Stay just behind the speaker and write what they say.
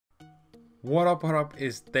What up,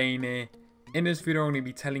 it's Dane here. In this video, I'm going to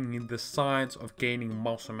be telling you the science of gaining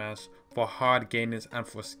muscle mass for hard gainers and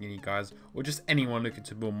for skinny guys, or just anyone looking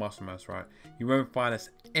to build muscle mass, right? You won't find us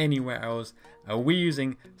anywhere else, and we're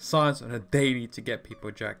using science on a daily to get people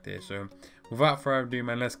jacked here. So without further ado,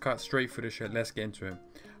 man, let's cut straight through the shit. Let's get into it.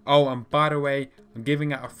 Oh, and by the way, I'm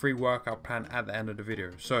giving out a free workout plan at the end of the video.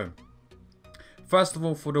 So first of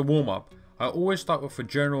all, for the warm-up, I always start with a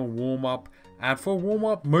general warm-up. And for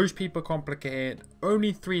warm-up, most people complicate it.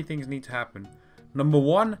 Only 3 things need to happen. Number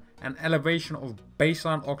 1, an elevation of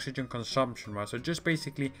baseline oxygen consumption, right? So just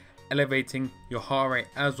basically elevating your heart rate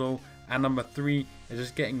as well. And number 3 is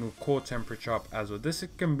just getting your core temperature up as well. This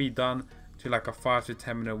can be done to like a 5 to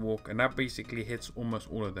 10 minute walk, and that basically hits almost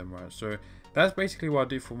all of them, right? So that's basically what I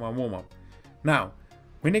do for my warm-up. Now,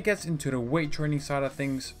 when it gets into the weight training side of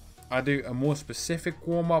things, I do a more specific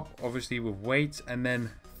warm-up, obviously with weights, and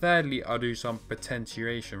then thirdly, I'll do some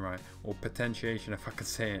potentiation, right? Or potentiation, if I could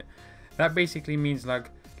say it. That basically means, like,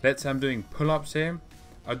 let's say I'm doing pull-ups here.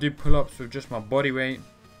 I'll do pull-ups with just my body weight.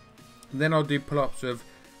 Then I'll do pull-ups with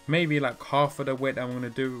maybe like half of the weight I'm going to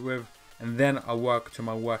do it with. And then I'll work to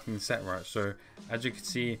my working set, right? So as you can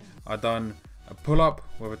see, I've done a pull-up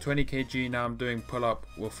with a 20 kg. Now I'm doing pull-up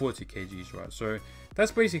with 40 kgs, right? So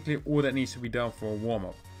that's basically all that needs to be done for a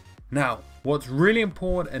warm-up. Now, what's really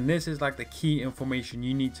important, and this is like the key information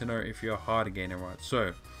you need to know if you're a hard gainer, right?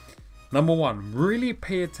 So, number 1, really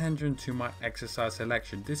pay attention to my exercise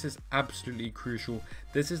selection. This is absolutely crucial.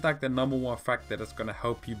 This is like the number 1 factor that's going to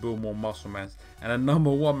help you build more muscle mass, and the number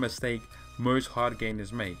 1 mistake most hard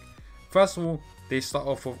gainers make. First of all, they start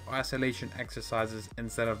off with isolation exercises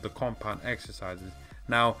instead of the compound exercises.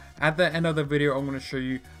 Now, at the end of the video, I'm going to show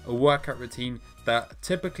you a workout routine that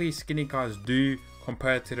typically skinny guys do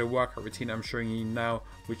compared to the workout routine I'm showing you now,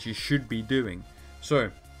 which you should be doing.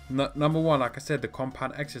 So, number 1, like I said, the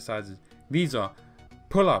compound exercises. These are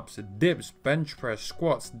pull-ups, dips, bench press,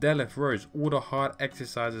 squats, deadlift, rows, all the hard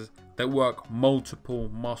exercises that work multiple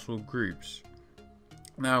muscle groups.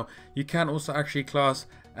 Now, you can also actually class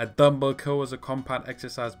a dumbbell curl as a compound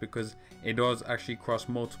exercise because it does actually cross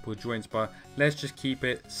multiple joints, but let's just keep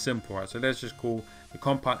it simple, right? So let's just call the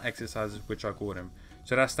compound exercises, which I call them.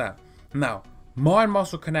 So that's that. Now, mind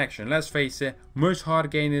muscle connection. Let's face it, most hard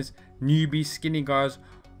gainers, newbies, skinny guys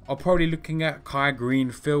are probably looking at Kai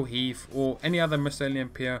Green, Phil Heath, or any other Mr.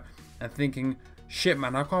 Olympia and thinking, shit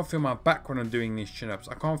man, I can't feel my back when I'm doing these chin-ups.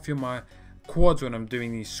 I can't feel my quads when I'm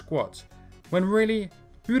doing these squats. When really,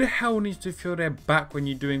 who the hell needs to feel their back when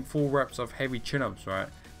you're doing full reps of heavy chin-ups, right?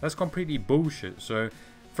 That's completely bullshit. So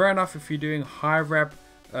fair enough if you're doing high rep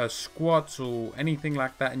squats or anything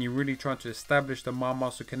like that and you're really trying to establish the mind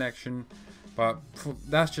muscle connection, but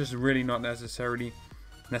that's just really not necessary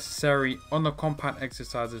on the compound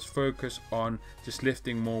exercises. Focus on just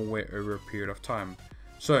lifting more weight over a period of time.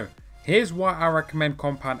 So here's why I recommend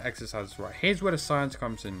compound exercises, right? Here's where the science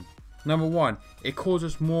comes in. Number 1, it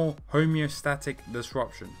causes more homeostatic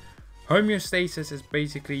disruption. Homeostasis is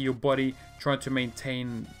basically your body trying to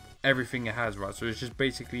maintain everything it has, right? So it's just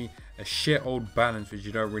basically a shit old balance which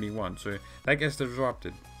you don't really want, so that gets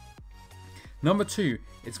disrupted. Number 2,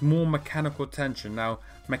 it's more mechanical tension. Now,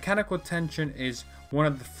 mechanical tension is one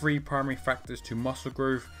of the 3 primary factors to muscle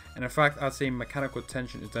growth, and in fact I'd say mechanical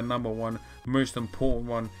tension is the number 1 most important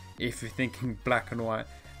one if you're thinking black and white.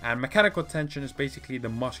 And mechanical tension is basically the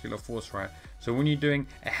muscular force, right? So when you're doing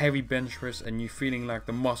a heavy bench press and you're feeling like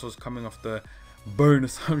the muscles coming off the bone or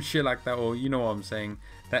some shit like that, or you know what I'm saying,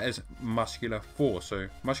 that is muscular force. So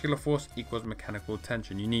muscular force equals mechanical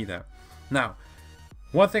tension. You need that. Now,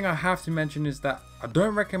 one thing I have to mention is that I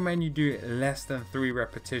don't recommend you do less than 3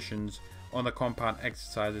 repetitions on the compound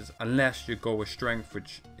exercises unless your goal is strength,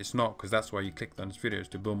 which it's not, because that's why you clicked on this video, is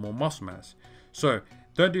to build more muscle mass. So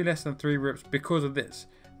don't do less than 3 reps because of this.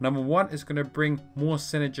 Number 1 is going to bring more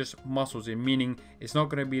synergist muscles in, meaning it's not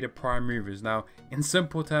going to be the prime movers. Now, in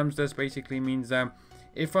simple terms, this basically means that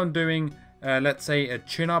if I'm doing, let's say, a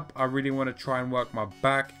chin-up, I really want to try and work my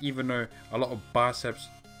back, even though a lot of biceps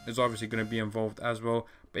is obviously going to be involved as well.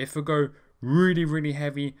 But if I go really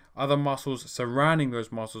heavy, other muscles surrounding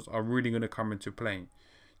those muscles are really going to come into play.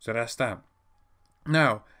 So that's that.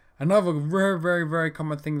 Now, another very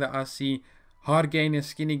common thing that I see hard gainers,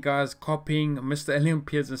 skinny guys copying Mr.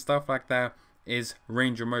 Olympias and stuff like that is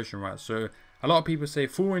range of motion, right? So a lot of people say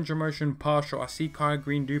full range of motion, partial. I see Kai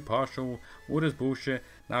Green do partial, all this bullshit.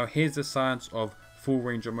 Now here's the science of full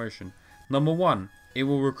range of motion. Number 1, it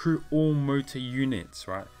will recruit all motor units,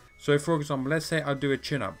 right? So for example, let's say I do a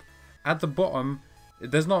chin up. At the bottom,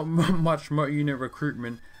 there's not much motor unit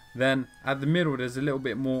recruitment. Then at the middle, there's a little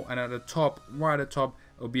bit more, and at the top, right at the top,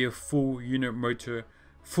 it'll be a full unit motor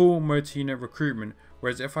full motor unit recruitment.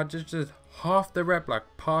 Whereas if I just did half the rep, like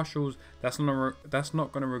partials, that's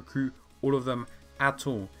not going to recruit all of them at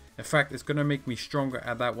all. In fact, it's going to make me stronger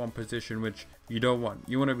at that one position, which you don't want.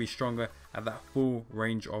 You want to be stronger at that full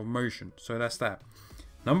range of motion. So that's that.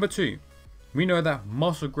 Number 2, we know that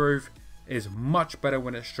muscle growth is much better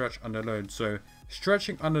when it's stretched under load. So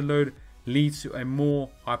stretching under load leads to a more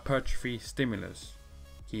hypertrophy stimulus.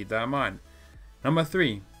 Keep that in mind. Number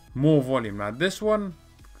 3, more volume. Now this one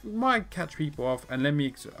might catch people off, and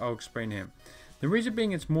I'll explain here. The reason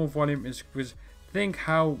being it's more volume is because think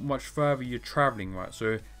how much further you're traveling, right?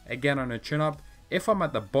 So again, on a chin up, if I'm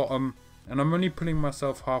at the bottom and I'm only pulling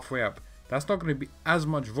myself halfway up, that's not going to be as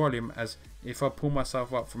much volume as if I pull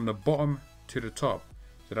myself up from the bottom to the top.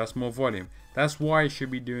 So that's more volume. That's why you should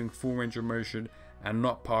be doing full range of motion and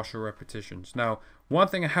not partial repetitions. Now, one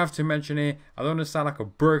thing I have to mention here, I don't want to sound like a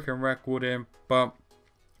broken record here, but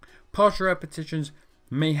partial repetitions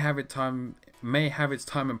may have its time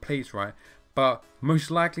and place, right? But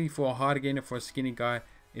most likely for a hard gainer, for a skinny guy,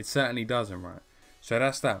 it certainly doesn't, right? So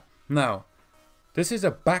that's that. Now, this is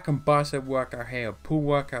a back and bicep workout here, a pull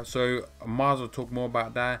workout, so I might as well talk more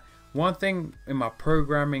about that. One thing in my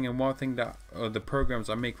programming, and one thing that the programs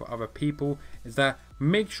I make for other people, is that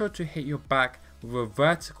make sure to hit your back with a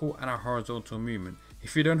vertical and a horizontal movement.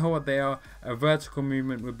 If you don't know what they are, a vertical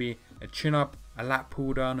movement would be a chin up, a lat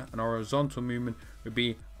pull down, and a horizontal movement would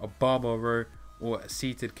be a barbell row or a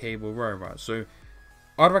seated cable row, right? So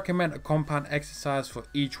I'd recommend a compound exercise for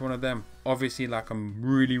each one of them. Obviously, like I'm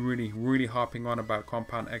really harping on about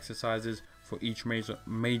compound exercises for each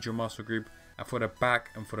major muscle group, and for the back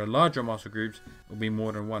and for the larger muscle groups, it'll be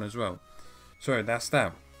more than one as well. So that's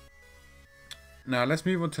that. Now let's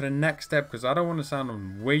move on to the next step, because I don't want to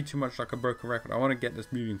sound way too much like a broken record. I want to get this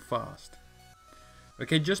moving fast.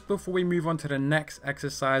 Okay, just before we move on to the next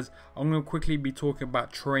exercise, I'm going to quickly be talking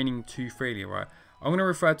about training to failure, right? I'm going to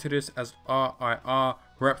refer to this as RIR,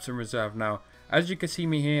 reps in reserve. Now, as you can see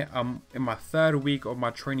me here, I'm in my 3rd week of my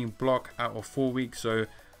training block out of 4 weeks, so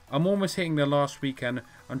I'm almost hitting the last weekend.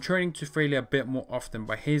 I'm training to failure a bit more often,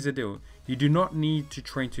 but here's the deal. You do not need to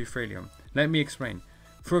train to failure. Let me explain.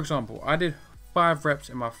 For example, I did 5 reps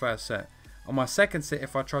in my first set. On my second set,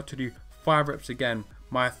 if I tried to do 5 reps again,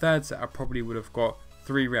 my third set I probably would have got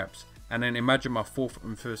 3 reps. And then imagine my 4th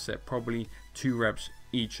and 1st set, probably 2 reps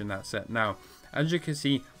each in that set. Now, as you can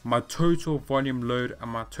see, my total volume load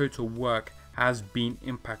and my total work has been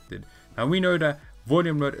impacted. Now we know that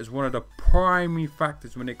volume load is one of the primary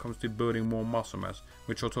factors when it comes to building more muscle mass,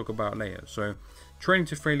 which I'll talk about later. So training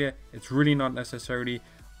to failure, it's really not necessarily.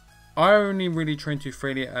 I only really train to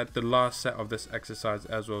failure at the last set of this exercise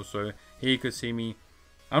as well. So here you can see me.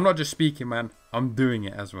 I'm not just speaking, man, I'm doing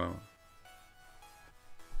it as well.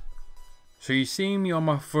 So you see me on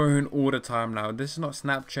my phone all the time now. This is not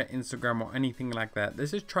Snapchat, Instagram, or anything like that.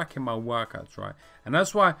 This is tracking my workouts, right? And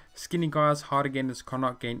that's why skinny guys, hard gainers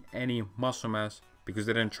cannot gain any muscle mass, because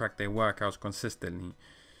they don't track their workouts consistently.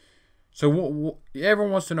 So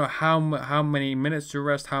everyone wants to know how many minutes to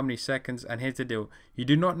rest, how many seconds, and here's the deal. You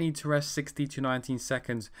do not need to rest 60 to 19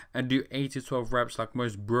 seconds and do 8 to 12 reps like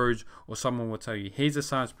most bros or someone will tell you. Here's the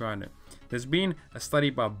science behind it. There's been a study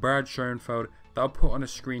by Brad Schoenfeld that I'll put on the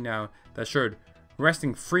screen now that showed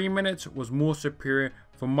resting 3 minutes was more superior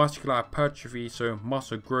for muscular hypertrophy, so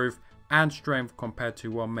muscle growth and strength, compared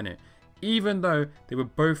to 1 minute, even though they were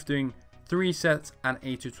both doing 3 sets and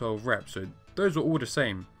 8 to 12 reps. So those are all the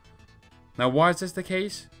same. Now why is this the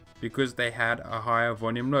case? Because they had a higher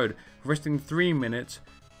volume load. Resting 3 minutes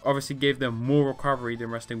obviously gave them more recovery than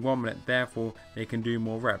resting 1 minute, therefore they can do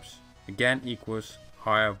more reps. Again, equals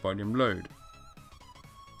higher volume load.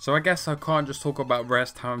 So I guess I can't just talk about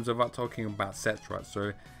rest times without talking about sets, right?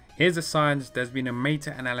 So here's the science. There's been a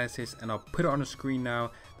meta-analysis, and I'll put it on the screen now,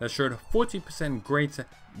 that showed 40% greater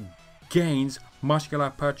gains muscular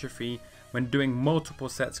hypertrophy when doing multiple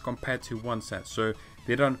sets compared to 1 set. So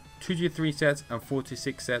they done 2 to 3 sets and 4 to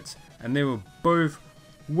 6 sets, and they were both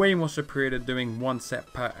way more superior to doing 1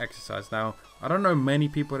 set per exercise. Now, I don't know many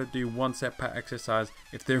people that do 1 set per exercise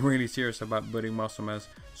if they're really serious about building muscle mass.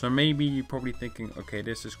 So maybe you're probably thinking, okay,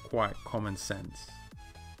 this is quite common sense.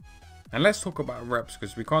 And let's talk about reps,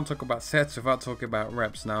 because we can't talk about sets without talking about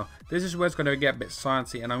reps. Now, this is where it's going to get a bit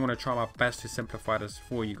sciencey, and I'm going to try my best to simplify this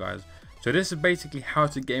for you guys. So this is basically how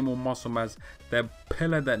to gain more muscle mass, the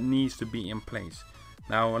pillar that needs to be in place.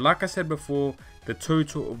 Now, like I said before, the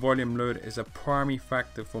total volume load is a primary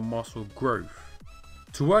factor for muscle growth.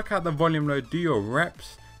 To work out the volume load, do your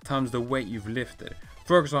reps times the weight you've lifted.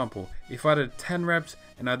 For example, if I did 10 reps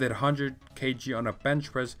and I did 100 kg on a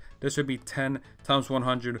bench press, this would be 10 times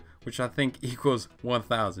 100, which I think equals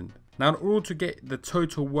 1000. Now in order to get the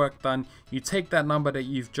total work done, you take that number that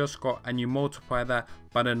you've just got and you multiply that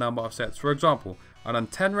by the number of sets. For example, I done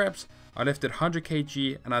 10 reps, I lifted 100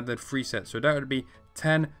 kg and I did 3 sets. So that would be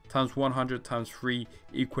 10 times 100 times 3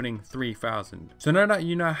 equaling 3000. So now that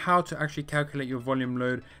you know how to actually calculate your volume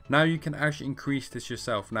load, now you can actually increase this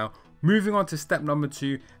yourself. Now moving on to step number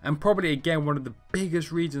 2, and probably again one of the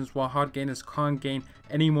biggest reasons why hard gainers can't gain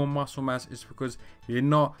any more muscle mass is because you're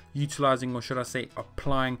not utilizing, or should I say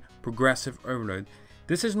applying, progressive overload.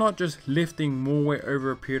 This is not just lifting more weight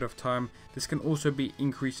over a period of time, this can also be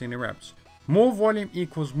increasing the reps. More volume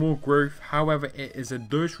equals more growth. However, it is a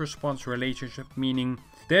dose response relationship, meaning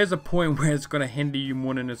there's a point where it's going to hinder you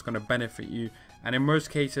more than it's going to benefit you. And in most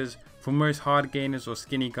cases, for most hard gainers or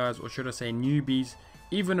skinny guys, or should I say newbies,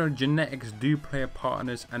 even though genetics do play a part in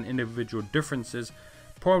this and individual differences,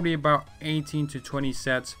 probably about 18 to 20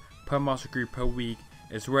 sets per muscle group per week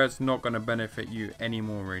is where it's not going to benefit you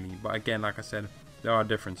anymore really. But again, like I said, there are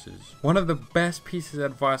differences. One of the best pieces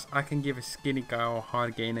of advice I can give a skinny guy or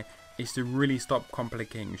hard gainer is to really stop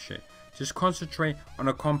complicating shit. Just concentrate on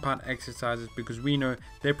the compound exercises, because we know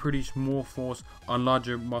they produce more force on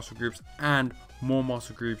larger muscle groups and more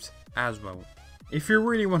muscle groups as well. If you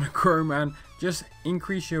really want to grow, man, just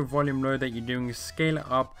increase your volume load that you're doing, scale it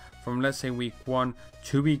up from, let's say, week 1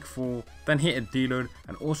 to week 4, then hit a deload,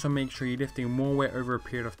 and also make sure you're lifting more weight over a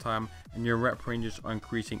period of time and your rep ranges are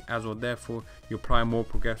increasing as well. Therefore, you apply more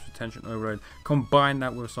progressive tension overload. Combine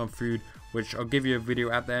that with some food, which I'll give you a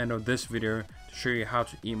video at the end of this video to show you how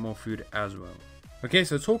to eat more food as well. Okay,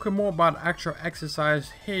 so talking more about actual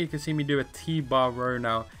exercise, here you can see me do a T-bar row.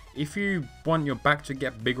 Now, if you want your back to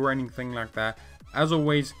get bigger or anything like that, as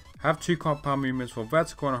always, have 2 compound movements for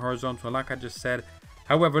vertical and horizontal, like I just said.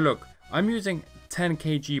 However, look, I'm using 10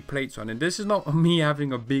 kg plates on it. This is not me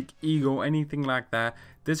having a big ego or anything like that.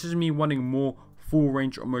 This is me wanting more full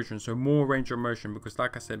range of motion, so more range of motion, because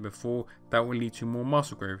like I said before, that will lead to more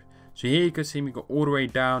muscle growth. So here you can see me go all the way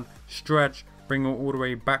down, stretch, bring it all the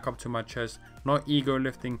way back up to my chest. Not ego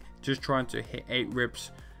lifting, just trying to hit 8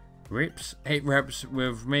 reps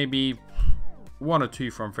with maybe 1 or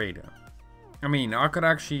 2 from failure. I mean, I could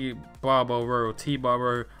actually barbell row or T-bar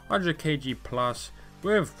row 100 kg plus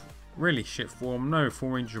with really shit form, no full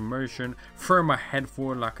range of motion, throw my head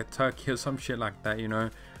forward like a turkey or some shit like that, you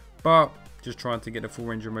know, but just trying to get the full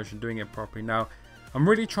range of motion, doing it properly. Now, I'm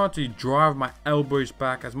really trying to drive my elbows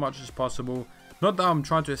back as much as possible. Not that I'm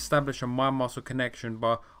trying to establish a mind muscle connection,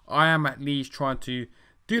 but I am at least trying to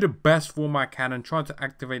do the best form I can and trying to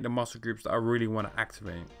activate the muscle groups that I really want to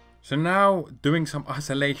activate. So now doing some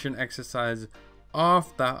isolation exercises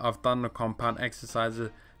after I've done the compound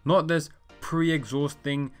exercises, not this pre-exhaust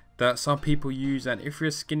thing that some people use. And if you're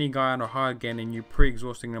a skinny guy and a hard gainer and you're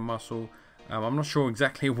pre-exhausting the muscle, I'm not sure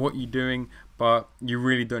exactly what you're doing, but you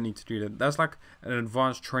really don't need to do that. That's like an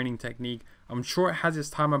advanced training technique. I'm sure it has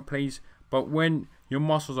its time and place, but when your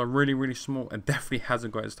muscles are really small, it definitely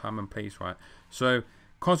hasn't got its time and place, right? So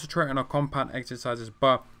concentrate on our compound exercises,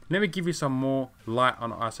 but let me give you some more light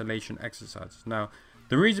on isolation exercises. Now,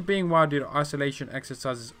 the reason being why I do the isolation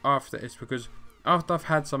exercises after is because after I've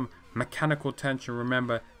had some mechanical tension,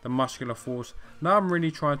 remember the muscular force, now I'm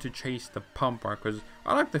really trying to chase the pump, right? Because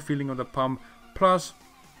I like the feeling of the pump. Plus,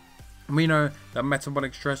 we know that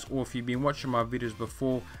metabolic stress, or if you've been watching my videos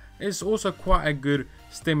before, is also quite a good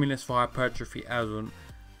stimulus for hypertrophy as well.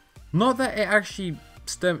 Not that it actually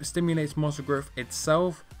stimulates muscle growth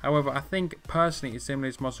itself. However, I think personally it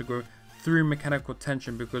stimulates muscle growth through mechanical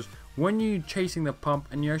tension, because when you're chasing the pump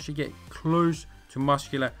and you actually get close to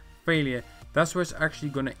muscular failure, that's where it's actually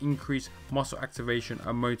going to increase muscle activation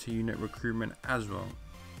and motor unit recruitment as well.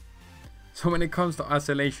 So when it comes to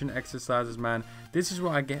isolation exercises, man, this is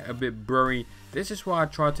where I get a bit blurry. This is why I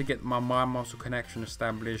try to get my mind muscle connection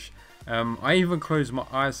established. I even close my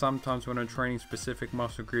eyes sometimes when I'm training specific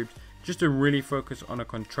muscle groups, just to really focus on a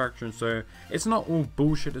contraction. So it's not all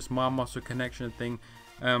bullshit, this mind muscle connection thing.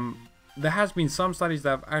 There has been some studies that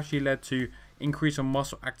have actually led to increase in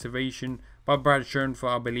muscle activation by Brad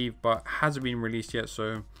Schoenfeld, I believe, but hasn't been released yet.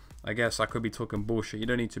 So I guess I could be talking bullshit. You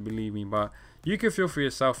don't need to believe me, but you can feel for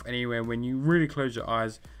yourself anyway when you really close your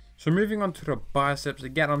eyes. So moving on to the biceps,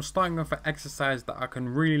 again, I'm starting off an exercise that I can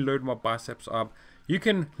really load my biceps up. You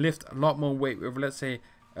can lift a lot more weight with, let's say,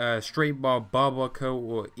 straight bar barbell curl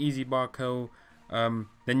or easy bar curl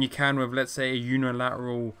than you can with, let's say, a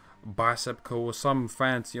unilateral bicep curl or some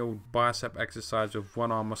fancy old bicep exercise with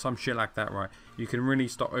one arm or some shit like that, right? You can really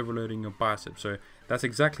start overloading your biceps. So that's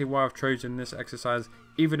exactly why I've chosen this exercise,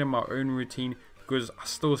 even in my own routine, because I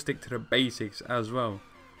still stick to the basics as well.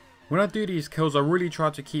 When I do these kills, I really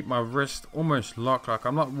try to keep my wrist almost locked. Like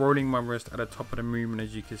I'm not rolling my wrist at the top of the movement,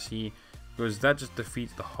 as you can see, because that just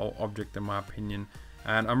defeats the whole object in my opinion.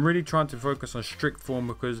 And I'm really trying to focus on strict form,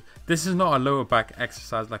 because this is not a lower back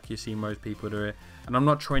exercise like you see most people do it. And I'm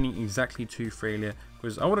not training exactly to failure,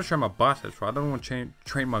 because I want to train my biceps, right? I don't want to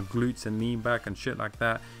train my glutes and lean back and shit like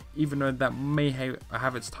that, even though that may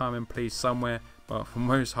have its time and place somewhere. But for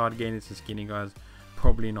most hard gainers and skinny guys,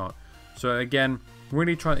 probably not. So again,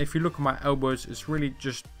 really trying, if you look at my elbows, it's really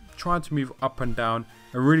just trying to move up and down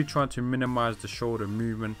and really trying to minimize the shoulder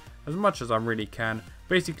movement as much as I really can.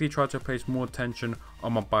 Basically try to place more tension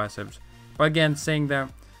on my biceps. But again, saying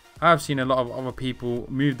that, I've seen a lot of other people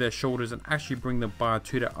move their shoulders and actually bring the bar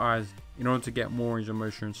to their eyes in order to get more range of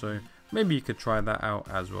motion. So maybe you could try that out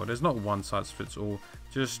as well. There's not one size fits all.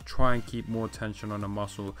 Just try and keep more tension on the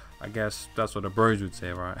muscle. I guess that's what the bros would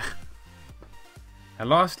say, right? And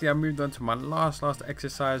lastly, I moved on to my last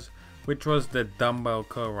exercise, which was the dumbbell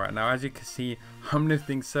curl. Right now, as you can see, I'm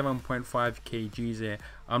lifting 7.5 kgs here.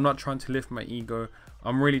 I'm not trying to lift my ego.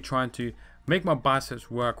 I'm really trying to make my biceps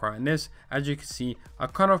work, right? And this, as you can see, I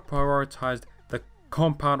kind of prioritized the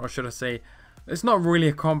compound, or should I say, it's not really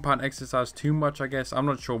a compound exercise too much, I guess. I'm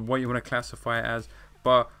not sure what you want to classify it as,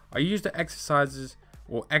 but I used the exercise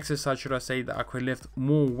should I say, that I could lift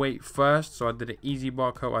more weight first. So I did an easy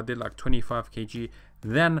bar curl. I did like 25 kg.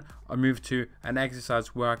 Then I moved to an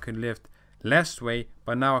exercise where I could lift less weight,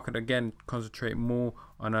 but now I could again concentrate more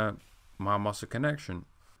on my muscle connection.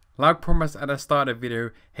 Like promised at the start of the video,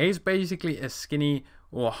 here's basically a skinny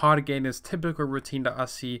or hard gainers typical routine that I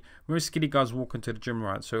see most skinny guys walk into the gym,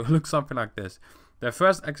 right? So it looks something like this. The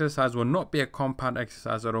first exercise will not be a compound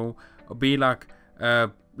exercise at all. It'll be like a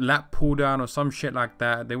lat pull down or some shit like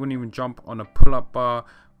that. They wouldn't even jump on a pull-up bar,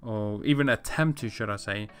 or even attempt to, should I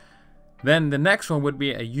say. Then the next one would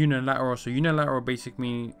be a unilateral. So unilateral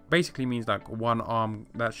basically means like one arm,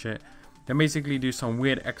 that shit. Then basically do some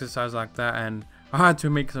weird exercise like that, and I had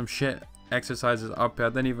to make some shit exercises up here. I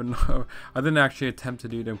didn't even know. I didn't actually attempt to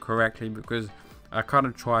do them correctly because I kind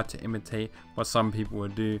of tried to imitate what some people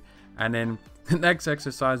would do. And then the next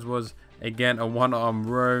exercise was again a one arm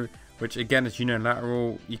row, which again is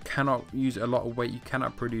unilateral. You cannot use a lot of weight. You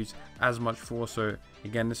cannot produce as much force. So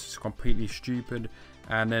again, this is completely stupid.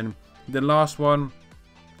 And then the last one,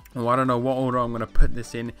 well, I don't know what order I'm going to put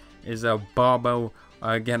this in, is a barbell.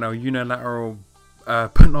 Again, a unilateral,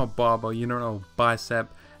 but not barbell, unilateral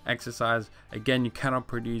bicep exercise. Again, you cannot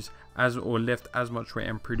produce or lift as much weight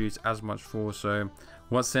and produce as much force. So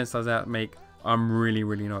what sense does that make? I'm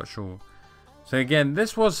really not sure. So again,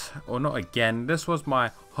 this was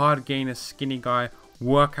my hard gainer skinny guy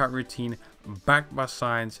workout routine, backed by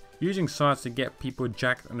science, using science to get people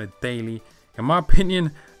jacked on a daily. In my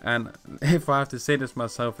opinion, and if I have to say this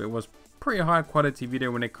myself, it was pretty high quality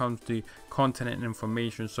video when it comes to content and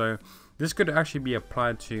information. So this could actually be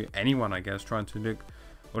applied to anyone, I guess, trying to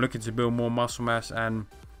looking to build more muscle mass. And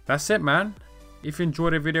that's it, man. If you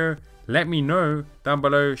enjoyed the video, let me know down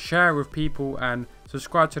below, share it with people, and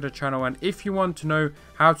subscribe to the channel. And if you want to know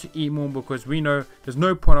how to eat more, because we know there's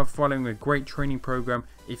no point of following a great training program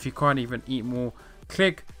if you can't even eat more,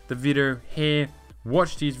 click the video here,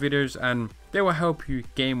 watch these videos, and they will help you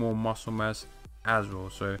gain more muscle mass as well.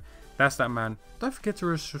 So that's that, man. Don't forget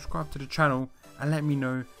to subscribe to the channel and let me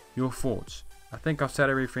know your thoughts. I think I've said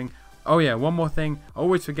everything. Oh yeah, one more thing, I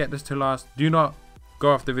always forget this to last. Do not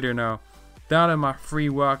go off the video now. Download my free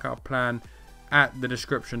workout plan at the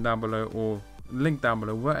description down below, or link down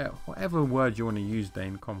below, whatever word you want to use,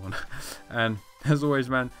 Dane, come on. And as always,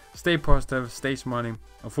 man, stay positive, stay smiling.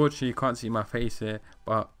 Unfortunately, you can't see my face here,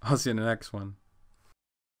 but I'll see you in the next one.